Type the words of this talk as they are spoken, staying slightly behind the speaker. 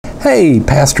Hey,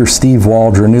 Pastor Steve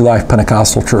Waldron, New Life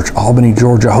Pentecostal Church, Albany,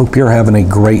 Georgia. Hope you're having a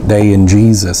great day in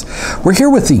Jesus. We're here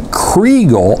with the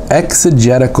Kregel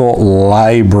Exegitical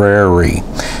Library.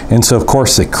 And so, of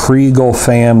course, the Kregel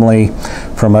family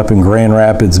from up in Grand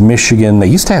Rapids, Michigan, they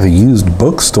used to have a used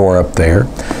bookstore up there.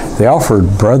 They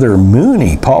offered Brother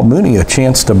Mooney, Paul Mooney, a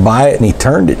chance to buy it, and he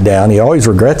turned it down. He always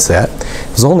regrets that.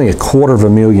 It was only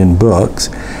 250,000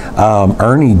 books.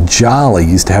 Ernie Jolly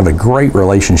used to have a great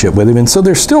relationship with him, and so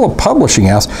they're still a publishing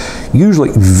house,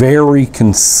 usually very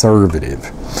conservative.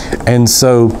 And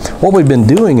so what we've been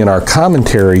doing in our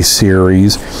commentary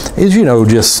series is,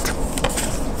 just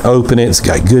open it, it's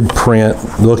got good print,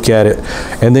 look at it,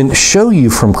 and then show you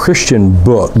from Christian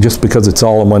Book, just because it's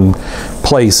all in one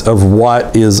place, of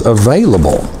what is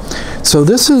available. So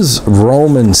this is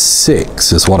Romans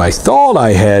 6 is what I thought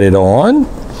I had it on.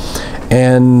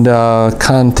 And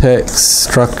context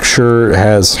structure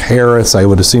has Harris. I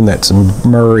would assume that's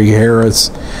Murray Harris.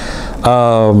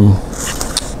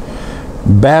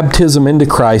 Baptism into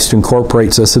Christ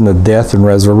incorporates us in the death and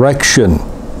resurrection.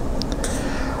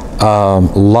 A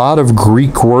lot of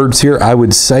Greek words here. I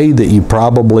would say that you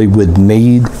probably would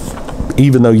need,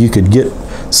 even though you could get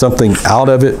something out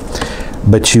of it,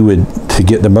 but to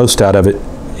get the most out of it,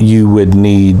 you would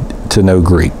need to know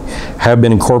Greek. Have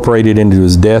been incorporated into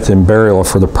his death and burial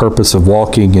for the purpose of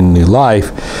walking in new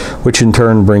life, which in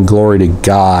turn bring glory to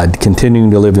God. Continuing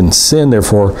to live in sin,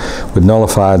 therefore, would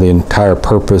nullify the entire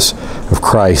purpose of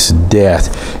Christ's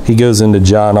death. He goes into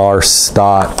John R.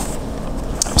 Stott.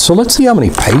 So let's see how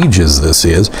many pages this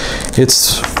is.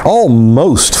 It's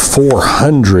almost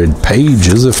 400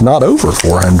 pages, if not over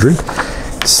 400.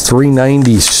 It's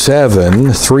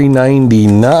 397,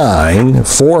 399,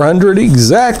 400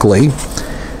 exactly.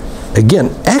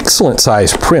 Again, excellent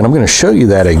size print. I'm going to show you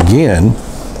that again.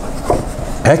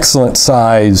 Excellent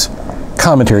size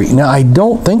commentary. Now, I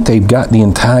don't think they've got the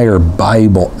entire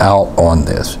Bible out on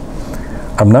this.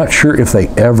 I'm not sure if they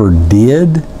ever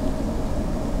did,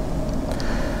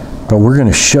 but we're going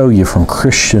to show you from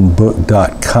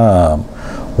christianbook.com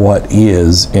what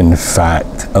is, in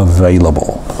fact,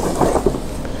 available.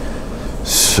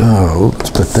 So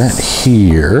let's put that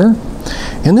here.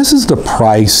 And this is the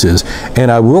prices.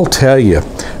 And I will tell you,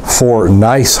 for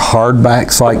nice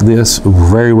hardbacks like this,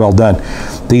 very well done.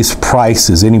 These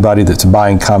prices, anybody that's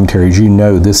buying commentaries,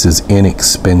 this is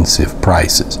inexpensive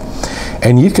prices.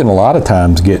 And you can a lot of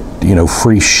times get,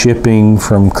 free shipping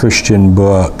from Christian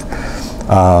Book.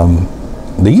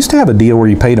 They used to have a deal where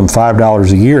you paid them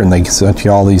 $5 a year and they sent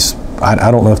you all these. I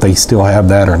don't know if they still have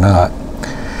that or not.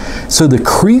 So the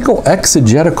Kregel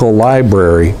Exegitical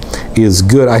Library is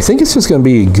good. I think it's just going to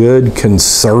be a good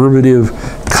conservative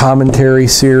commentary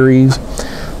series.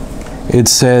 It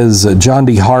says John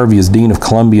D. Harvey is Dean of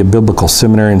Columbia Biblical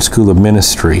Seminary and School of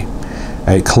Ministry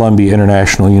at Columbia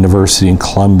International University in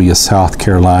Columbia, South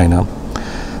Carolina.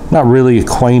 I'm not really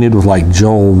acquainted with like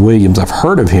Joel Williams. I've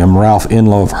heard of him. Ralph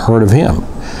Enlow, I've heard of him.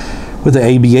 With the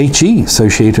ABHE,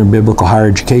 Association of Biblical Higher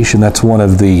Education, that's one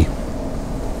of the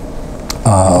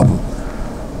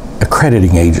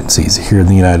accrediting agencies here in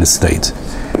the United States.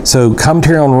 So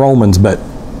commentary on Romans, but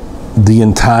the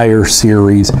entire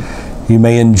series you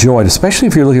may enjoy it, especially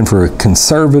if you're looking for a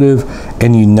conservative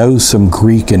and some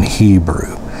Greek and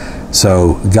Hebrew.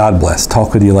 So God bless.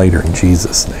 Talk with you later in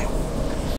Jesus' name.